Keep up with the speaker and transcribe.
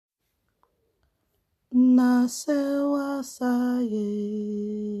nasewa saye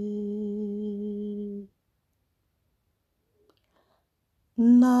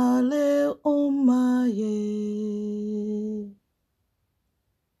nale umaye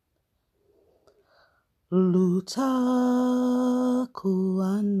luta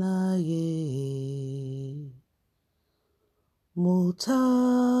kuanaye muta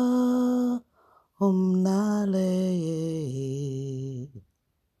omnale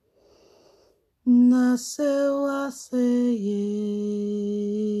nasewa seye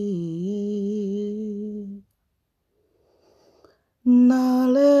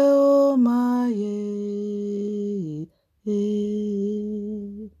nale omaye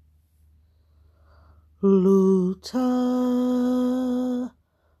luta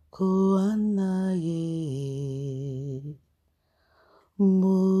kuanaye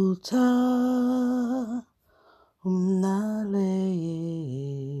muta umnale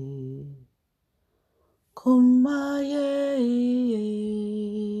kumaye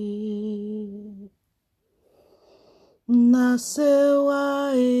nasewa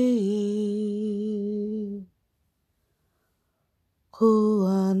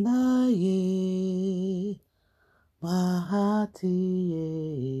kuanaye mahatiye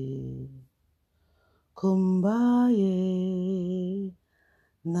kumbaye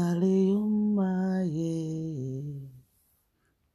naliumaye